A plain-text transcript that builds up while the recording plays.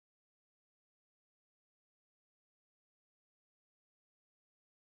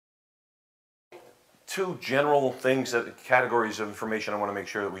two general things, categories of information I want to make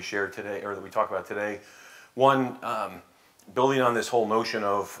sure that we share today, or that we talk about today. One, building on this whole notion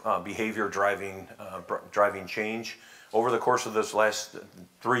of behavior driving change. Over the course of this last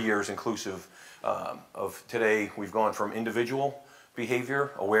 3 years inclusive of today, we've gone from individual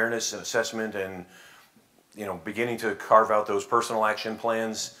behavior, awareness and assessment, and beginning to carve out those personal action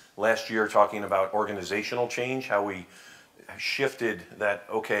plans. Last year talking about organizational change, how we shifted that,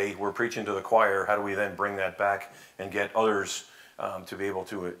 okay, we're preaching to the choir, how do we then bring that back and get others to be able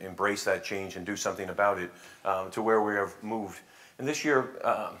to embrace that change and do something about it, to where we have moved. And this year,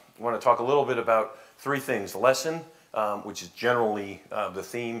 I want to talk a little bit about three things. LessEn, which is generally the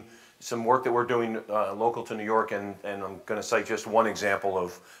theme, some work that we're doing local to New York, and I'm going to cite just one example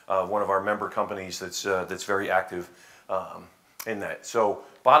of one of our member companies that's very active in that. So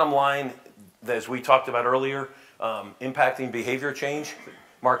bottom line, as we talked about earlier, impacting behavior change.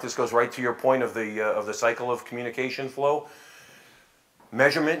 Mark, this goes right to your point of the cycle of communication flow.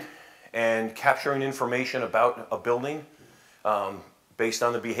 Measurement and capturing information about a building based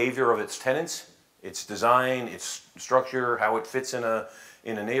on the behavior of its tenants, its design, its structure, how it fits in a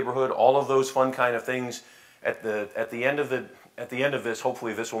neighborhood, all of those fun kind of things. At the end of this,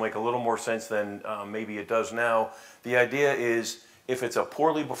 hopefully this will make a little more sense than maybe it does now. The idea is, if it's a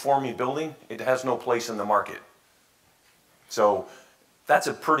poorly performing building, it has no place in the market. So that's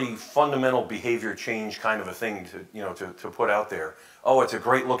a pretty fundamental behavior change kind of a thing to put out there. Oh, it's a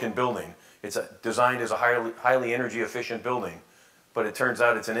great looking building. It's designed as a highly energy efficient building, but it turns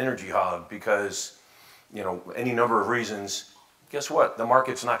out it's an energy hog because any number of reasons. Guess what? The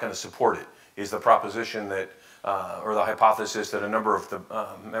market's not going to support it, is the proposition that, or the hypothesis that a number of the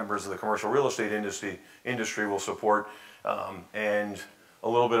members of the commercial real estate industry will support, and a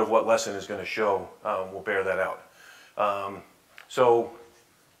little bit of what LessEn is going to show will bear that out. So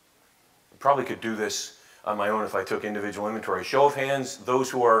probably could do this on my own if I took individual inventory. Show of hands, those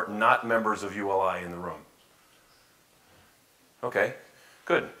who are not members of ULI in the room. Okay,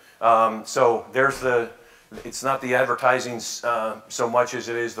 good. So there's it's not the advertising so much as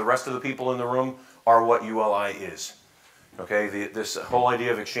it is the rest of the people in the room are what ULI is. Okay, this whole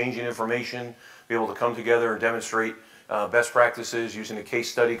idea of exchanging information, be able to come together and demonstrate best practices using a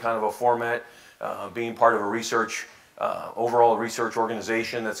case study kind of a format, being part of a overall research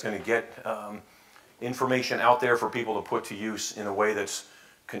organization that's going to get information out there for people to put to use in a way that's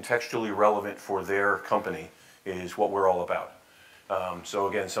contextually relevant for their company is what we're all about. So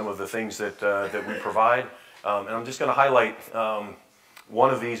again, some of the things that we provide, and I'm just going to highlight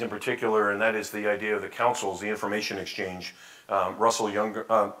one of these in particular, and that is the idea of the councils, the information exchange. Russell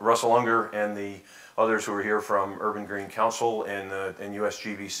Unger and the others who are here from Urban Green Council and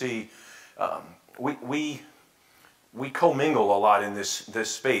USGBC, we commingle a lot in this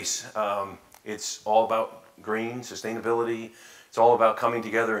space. It's all about green, sustainability. It's all about coming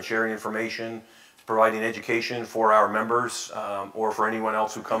together and sharing information, providing education for our members or for anyone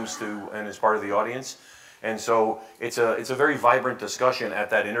else who comes to and is part of the audience. And so it's a very vibrant discussion at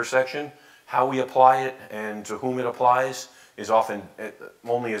that intersection. How we apply it and to whom it applies is often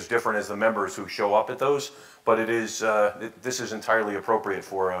only as different as the members who show up at those, but it is this is entirely appropriate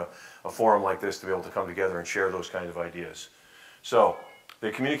for a forum like this to be able to come together and share those kind of ideas. So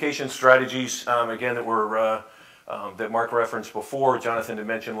the communication strategies, again, that Mark referenced before, Jonathan had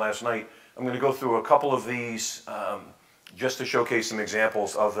mentioned last night, I'm going to go through a couple of these just to showcase some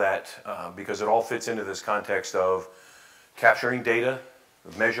examples of that because it all fits into this context of capturing data,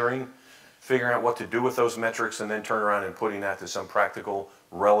 measuring, figuring out what to do with those metrics, and then turn around and putting that to some practical,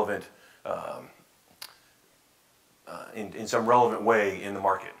 relevant, in some relevant way in the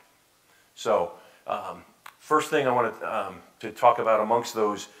market. So first thing I want to talk about amongst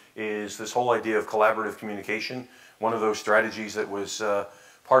those is this whole idea of collaborative communication. One of those strategies that was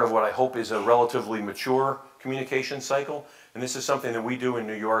part of what I hope is a relatively mature communication cycle. And this is something that we do in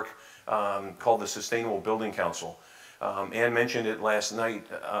New York called the Sustainable Building Council. Ann mentioned it last night.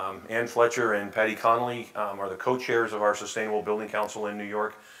 Ann Fletcher and Patty Connolly are the co-chairs of our Sustainable Building Council in New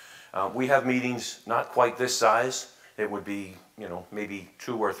York. We have meetings not quite this size. It would be, maybe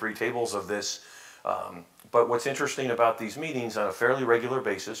 2 or 3 tables of this. But what's interesting about these meetings, on a fairly regular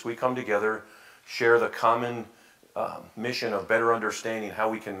basis, we come together, share the common mission of better understanding how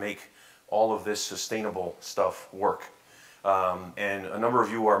we can make all of this sustainable stuff work. And a number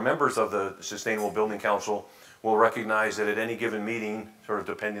of you who are members of the Sustainable Building Council will recognize that at any given meeting, sort of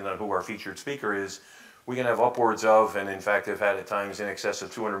depending on who our featured speaker is, we can have upwards of, and in fact have had at times in excess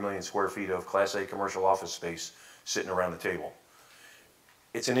of 200 million square feet of Class A commercial office space sitting around the table.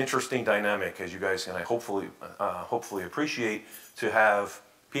 It's an interesting dynamic, as you guys can hopefully appreciate, to have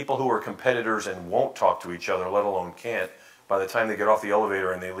people who are competitors and won't talk to each other, let alone can't, by the time they get off the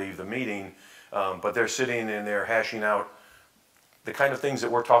elevator and they leave the meeting, but they're sitting and they're hashing out the kind of things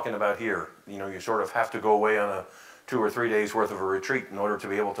that we're talking about here. You know, you sort of have to go away on a 2 or 3 days worth of a retreat in order to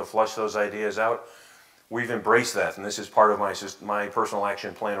be able to flush those ideas out. We've embraced that, and this is part of my personal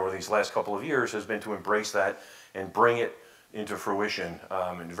action plan over these last couple of years, has been to embrace that and bring it into fruition.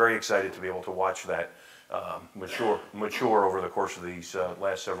 And very excited to be able to watch that mature over the course of these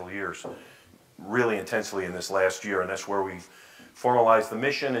last several years, really intensely in this last year, and that's where we've formalized the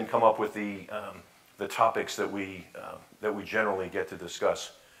mission and come up with the topics that we generally get to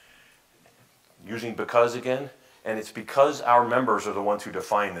discuss. Using because again, and it's because our members are the ones who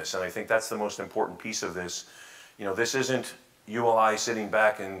define this, and I think that's the most important piece of this. You know, this isn't you or I sitting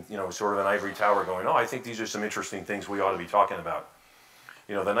back in, you know, sort of an ivory tower going, oh, I think these are some interesting things we ought to be talking about.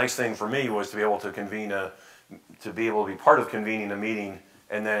 You know, the nice thing for me was to be able to be part of convening a meeting,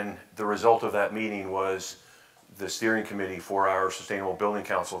 and then the result of that meeting was the steering committee for our Sustainable Building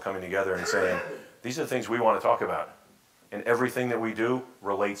Council coming together and saying, these are the things we want to talk about. And everything that we do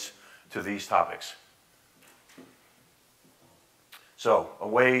relates to these topics. So,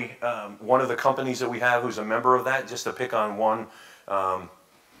 one of the companies that we have who's a member of that, just to pick on one,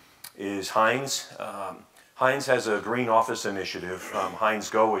 is Heinz. Heinz has a green office initiative, Heinz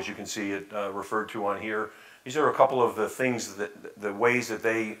Go, as you can see it referred to on here. These are a couple of the things, the ways that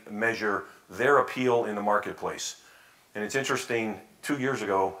they measure their appeal in the marketplace. And it's interesting, 2 years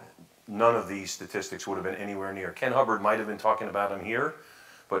ago, none of these statistics would have been anywhere near. Ken Hubbard might have been talking about them here,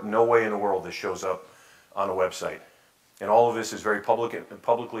 but no way in the world this shows up on a website. And all of this is very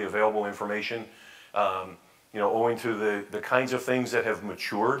publicly available information. You know, owing to the kinds of things that have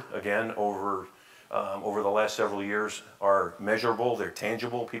matured, again, over the last several years, are measurable, they're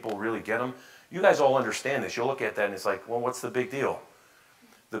tangible, people really get them. You guys all understand this. You'll look at that and it's like, well, what's the big deal?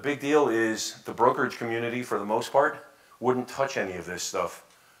 The big deal is the brokerage community, for the most part, wouldn't touch any of this stuff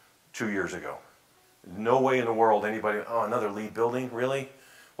 2 years ago. No way in the world anybody, oh, another LEED building, really?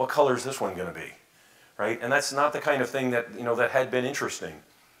 What color is this one going to be? Right? And that's not the kind of thing that, you know, that had been interesting.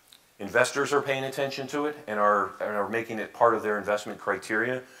 Investors are paying attention to it and are making it part of their investment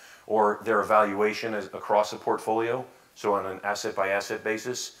criteria or their evaluation across a portfolio, so on an asset-by-asset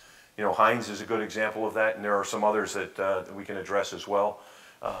basis. You know, Heinz is a good example of that, and there are some others that we can address as well.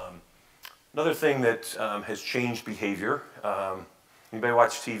 Another thing that has changed behavior, anybody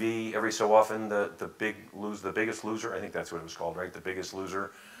watch TV every so often, the Biggest Loser? I think that's what it was called, right? The Biggest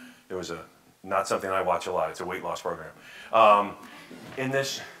Loser. It was not something I watch a lot. It's a weight loss program.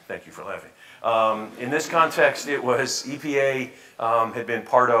 Thank you for laughing. In this context, it was EPA had been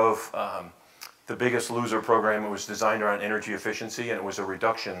part of the Biggest Loser program. It was designed around energy efficiency, and it was a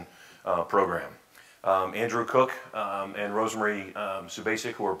reduction program. Andrew Cook and Rosemary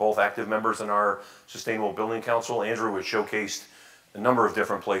Subasic, who are both active members in our Sustainable Building Council. Andrew was showcased a number of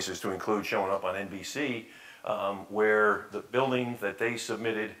different places, to include showing up on NBC, where the building that they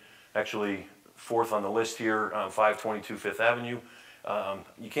submitted, actually fourth on the list here, 522 Fifth Avenue.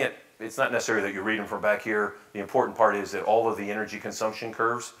 It's not necessary that you read them from back here. The important part is that all of the energy consumption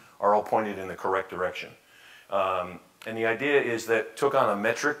curves are all pointed in the correct direction. And the idea is that took on a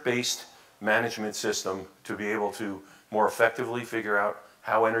metric-based management system to be able to more effectively figure out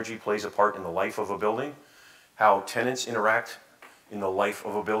how energy plays a part in the life of a building, how tenants interact in the life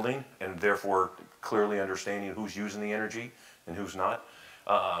of a building, and therefore clearly understanding who's using the energy and who's not,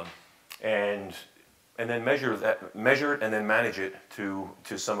 and then measure it and then manage it to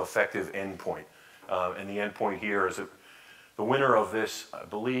some effective endpoint. And the endpoint here is the winner of this, I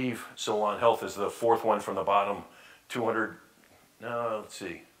believe, Solon Health is the fourth one from the bottom. 200. No, let's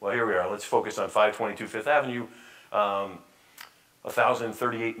see. Well, here we are. Let's focus on 522 Fifth Avenue.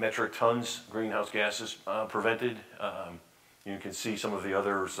 1,038 metric tons greenhouse gases prevented. You can see some of the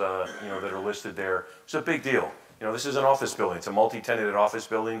others, you know, that are listed there. It's a big deal. You know, this is an office building. It's a multi-tenanted office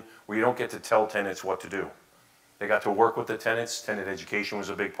building where you don't get to tell tenants what to do. They got to work with the tenants. Tenant education was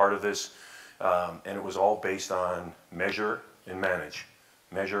a big part of this, and it was all based on measure and manage.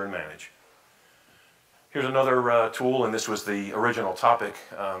 Measure and manage. Here's another tool, and this was the original topic.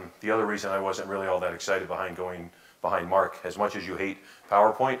 The other reason I wasn't really all that excited behind going behind Mark, as much as you hate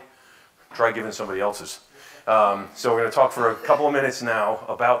PowerPoint, try giving somebody else's. So we're going to talk for a couple of minutes now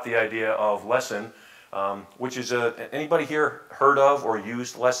about the idea of LessEn, which is anybody here heard of or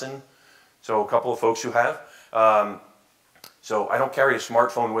used LessEn? So a couple of folks who have. So I don't carry a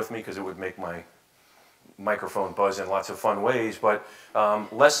smartphone with me because it would make my microphone buzz in lots of fun ways, but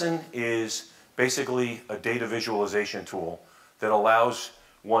LessEn is basically a data visualization tool that allows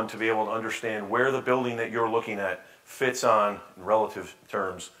one to be able to understand where the building that you're looking at fits on, in relative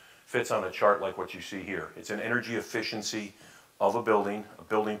terms, fits on a chart like what you see here. It's an energy efficiency of a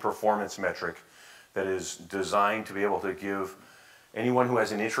building performance metric that is designed to be able to give anyone who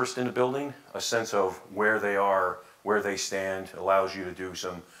has an interest in a building a sense of where they are, where they stand. It allows you to do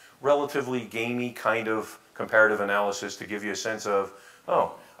some relatively gamey kind of comparative analysis to give you a sense of,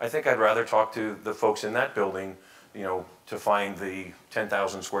 oh, I think I'd rather talk to the folks in that building, you know, to find the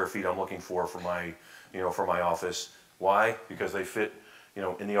 10,000 square feet I'm looking for my, you know, for my office. Why? Because they fit, you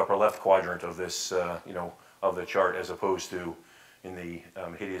know, in the upper left quadrant of this, you know, of the chart, as opposed to in the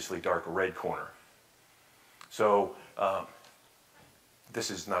hideously dark red corner. So this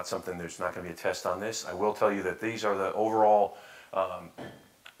is not something, there's not going to be a test on this. I will tell you that these are the overall,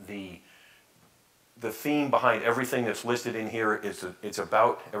 the theme behind everything that's listed in here is it's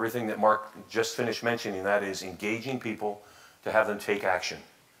about everything that Mark just finished mentioning, that is engaging people to have them take action,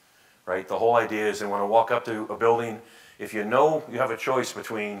 right? The whole idea is they want to walk up to a building, if you know you have a choice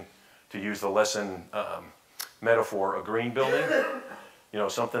between, to use the LessEn metaphor, a green building, you know,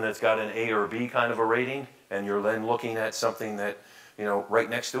 something that's got an A or B kind of a rating, and you're then looking at something that, you know, right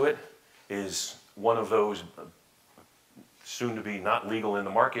next to it is one of those soon to be not legal in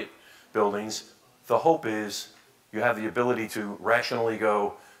the market buildings. The hope is you have the ability to rationally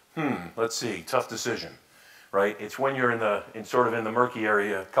go, let's see, tough decision, right? It's when you're in sort of in the murky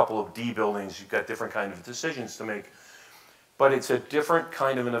area, a couple of D buildings, you've got different kind of decisions to make. But it's a different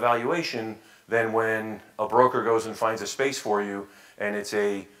kind of an evaluation than when a broker goes and finds a space for you and it's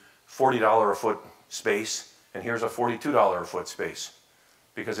a $40 a foot space and here's a $42 a foot space.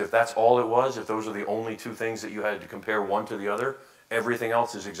 Because if that's all it was, if those are the only two things that you had to compare one to the other, everything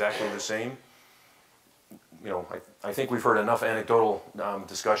else is exactly the same. You know, I think we've heard enough anecdotal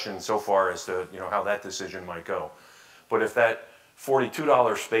discussion so far as to, you know, how that decision might go. But if that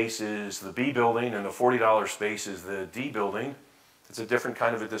 $42 space is the B building and the $40 space is the D building, it's a different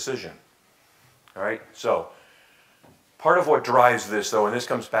kind of a decision. All right, so part of what drives this, though, and this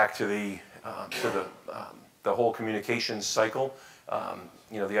comes back to the whole communications cycle,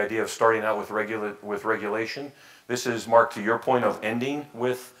 you know, the idea of starting out with regulation. This is, Mark, to your point of ending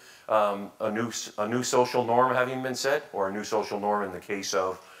with a new social norm having been set, or a new social norm in the case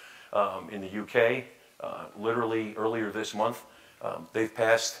of in the UK. Literally earlier this month, they've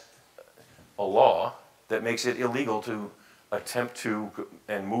passed a law that makes it illegal to attempt to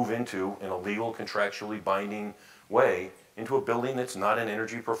and move into, in a legal, contractually binding way, into a building that's not an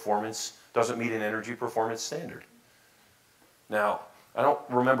energy performance, doesn't meet an energy performance standard. Now, I don't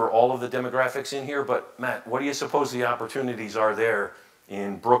remember all of the demographics in here, but Matt, what do you suppose the opportunities are there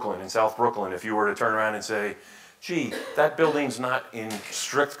in Brooklyn, in South Brooklyn, if you were to turn around and say, gee, that building's not in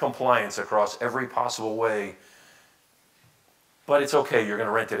strict compliance across every possible way, but it's okay, you're going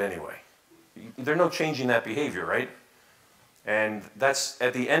to rent it anyway. There's no changing that behavior, right? And that's,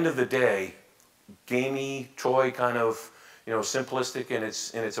 at the end of the day, gamey, toy kind of, you know, simplistic in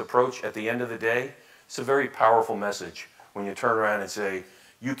its approach. At the end of the day, it's a very powerful message when you turn around and say,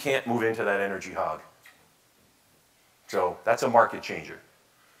 you can't move into that energy hog. So that's a market changer.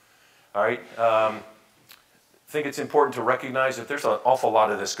 All right. I think it's important to recognize that there's an awful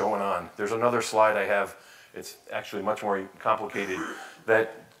lot of this going on. There's another slide I have. It's actually much more complicated,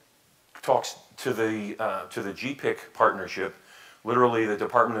 that talks to the GPIC partnership. Literally, the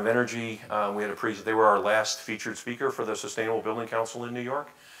Department of Energy, we had they were our last featured speaker for the Sustainable Building Council in New York.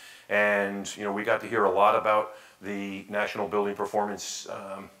 And, you know, we got to hear a lot about the National Building Performance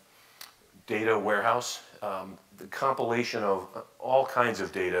Data Warehouse, the compilation of all kinds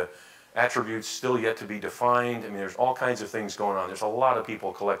of data, attributes still yet to be defined. I mean, there's all kinds of things going on. There's a lot of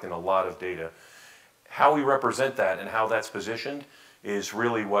people collecting a lot of data. How we represent that and how that's positioned is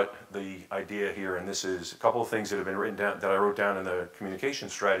really what the idea here, and this is a couple of things that have been written down, that I wrote down in the communication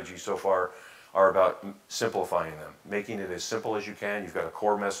strategy so far, are about simplifying them, making it as simple as you can. You've got a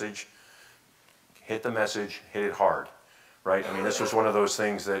core message, hit the message, hit it hard, right? I mean, this was one of those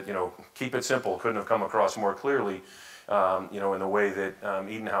things that, you know, keep it simple couldn't have come across more clearly, you know, in the way that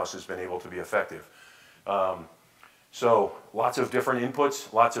Eden House has been able to be effective. So lots of different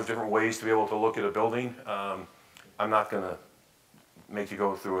inputs, lots of different ways to be able to look at a building. I'm not going to make you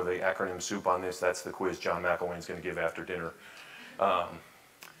go through the acronym soup on this. That's the quiz John McElwain's going to give after dinner.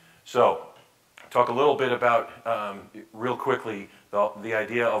 So talk a little bit about, real quickly, the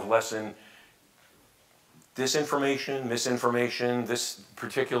idea of LessEn. Disinformation, misinformation, this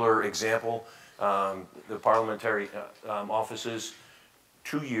particular example, the parliamentary offices,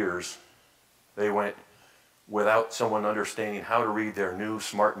 2 years they went without someone understanding how to read their new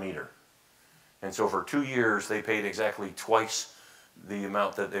smart meter. And so for 2 years they paid exactly twice the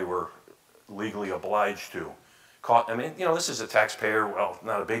amount that they were legally obliged to. I mean, you know, this is a taxpayer, well,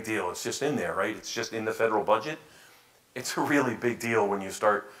 not a big deal, it's just in there, right? It's just in the federal budget. It's a really big deal when you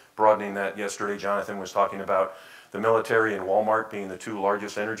start broadening that. Yesterday, Jonathan was talking about the military and Walmart being the two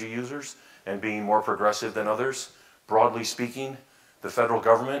largest energy users and being more progressive than others. Broadly speaking, the federal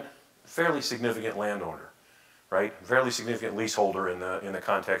government, fairly significant landowner, right? Fairly significant leaseholder in the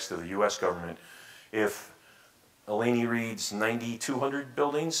context of the U.S. government. If Eleni reads 9,200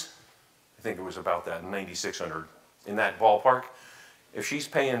 buildings, I think it was about that, 9,600, in that ballpark. If she's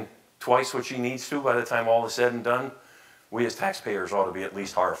paying twice what she needs to by the time all is said and done, we as taxpayers ought to be at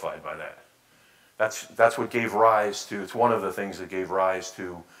least horrified by that. That's what gave rise to, it's one of the things that gave rise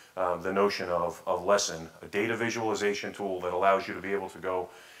to the notion of LessEn, a data visualization tool that allows you to be able to go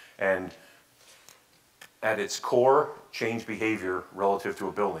and, at its core, change behavior relative to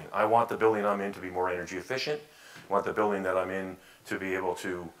a building. I want the building I'm in to be more energy efficient. I want the building that I'm in to be able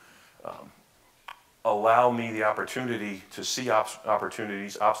to allow me the opportunity to see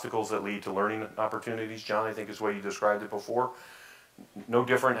opportunities, obstacles that lead to learning opportunities. John, I think is the way you described it before. No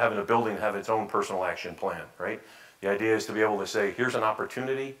different having a building have its own personal action plan, right? The idea is to be able to say, here's an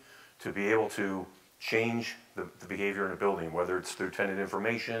opportunity to be able to change the behavior in a building, whether it's through tenant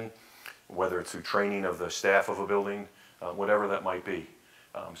information, whether it's through training of the staff of a building, whatever that might be.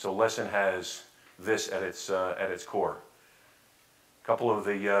 So LessEn has this at its core. Couple of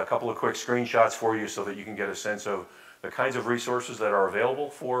quick screenshots for you so that you can get a sense of the kinds of resources that are available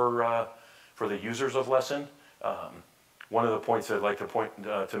for the users of LessEn. One of the points I'd like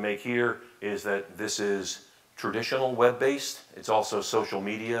to make here is that this is traditional web-based. It's also social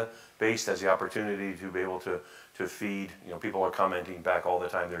media-based, has the opportunity to be able to feed. You know, people are commenting back all the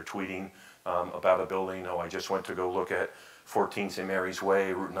time. They're tweeting about a building. Oh, I just went to go look at 14 St. Mary's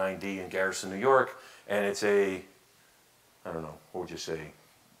Way, Route 9D in Garrison, New York, and it's a, I don't know, what would you say,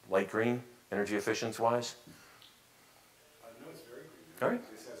 light green, energy efficiency-wise? No, it's very green. All right.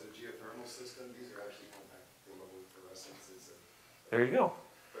 This has a geothermal system. These are actually compact level fluorescents. There you go.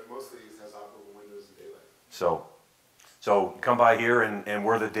 But mostly it has operable windows and daylight. So come by here, and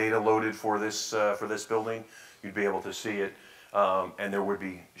where the data loaded for this building, you'd be able to see it, and there would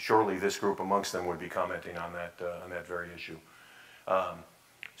be, surely this group amongst them would be commenting on that very issue.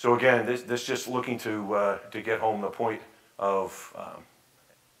 So again, this just looking to get home the point of,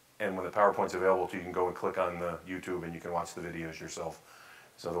 and when the PowerPoint's available to you, can go and click on the YouTube and you can watch the videos yourself.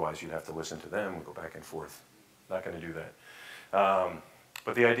 So otherwise you'd have to listen to them and go back and forth. Not going to do that.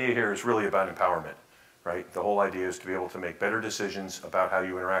 But the idea here is really about empowerment, right? The whole idea is to be able to make better decisions about how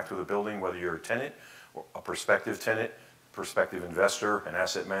you interact with a building, whether you're a tenant, or a prospective tenant, prospective investor, an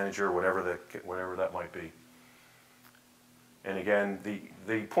asset manager, whatever that might be. And again,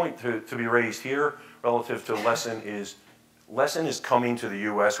 the point to be raised here relative to LessEn is coming to the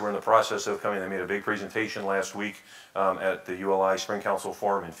U.S. We're in the process of coming. They made a big presentation last week at the ULI Spring Council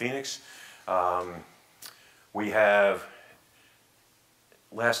Forum in Phoenix. We have,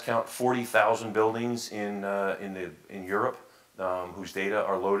 last count, 40,000 buildings in Europe whose data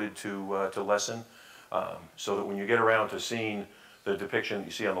are loaded to LessEn, so that when you get around to seeing the depiction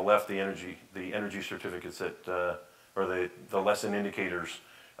you see on the left, the energy certificates that or the LessEn indicators,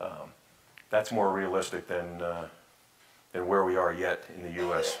 that's more realistic than where we are yet in the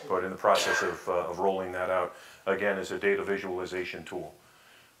U.S. But in the process of rolling that out, again, as a data visualization tool.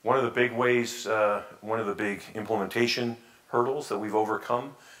 One of the big ways, one of the big implementation hurdles that we've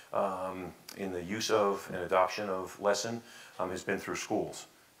overcome in the use of and adoption of LessEn has been through schools.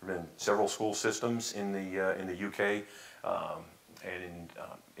 There have been several school systems in the UK and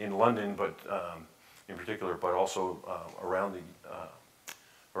in London, but in particular, but also around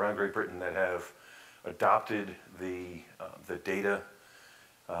Great Britain that have adopted the data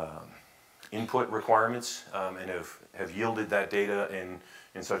input requirements and have yielded that data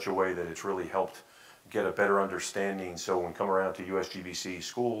in such a way that it's really helped get a better understanding. So when we come around to USGBC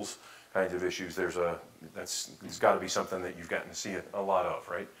schools kinds of issues, it's got to be something that you've gotten to see a lot of,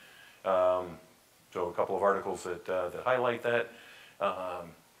 right? So a couple of articles that highlight that.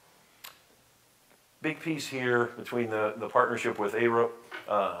 Big piece here between the partnership with ARUP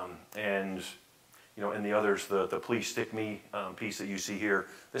and and the others, the Please Stick Me piece that you see here.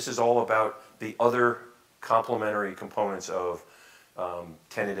 This is all about the other complementary components of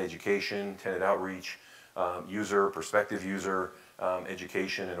tenant education, tenant outreach, prospective user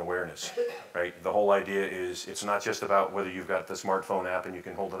education and awareness, right? The whole idea is it's not just about whether you've got the smartphone app and you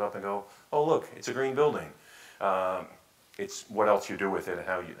can hold it up and go, oh look, it's a green building. It's what else you do with it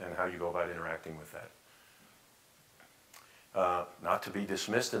and how you go about interacting with that. Not to be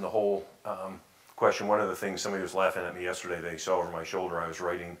dismissed in the whole question. One of the things, somebody was laughing at me yesterday, they saw over my shoulder I was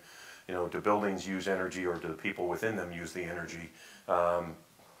writing do buildings use energy, or do the people within them use the energy?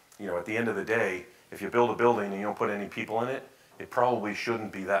 At the end of the day, if you build a building and you don't put any people in it, it probably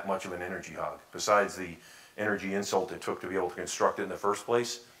shouldn't be that much of an energy hog. Besides the energy insult it took to be able to construct it in the first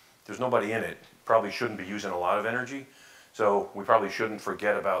place, there's nobody in it. Probably shouldn't be using a lot of energy. So we probably shouldn't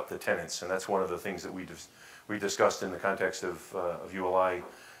forget about the tenants, and that's one of the things that we discussed in the context of ULI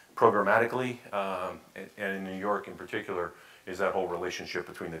programmatically, and in New York in particular, is that whole relationship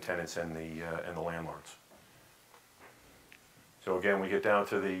between the tenants and the landlords. So again, we get down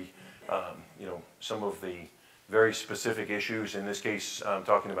to the some of the very specific issues. In this case, I'm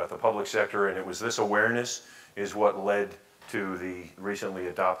talking about the public sector, and it was this awareness is what led to the recently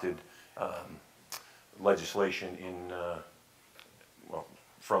adopted legislation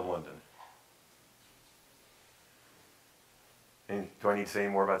from London. And do I need to say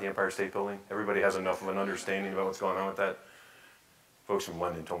any more about the Empire State Building? Everybody has enough of an understanding about what's going on with that. Folks from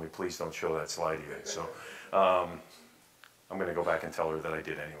London told me, please don't show that slide even. So I'm going to go back and tell her that I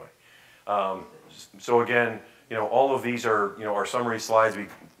did anyway. So again, all of these are, our summary slides.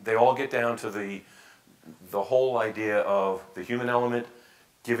 They all get down to the whole idea of the human element,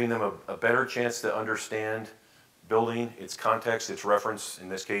 giving them a better chance to understand building, its context, its reference, in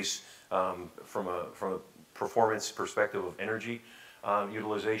this case, from a performance perspective of energy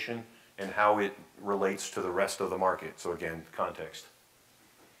utilization, and how it relates to the rest of the market. So again, context.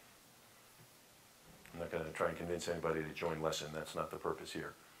 I'm not going to try and convince anybody to join LessEn. That's not the purpose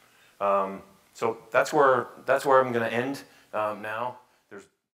here. So that's where I'm going to end now.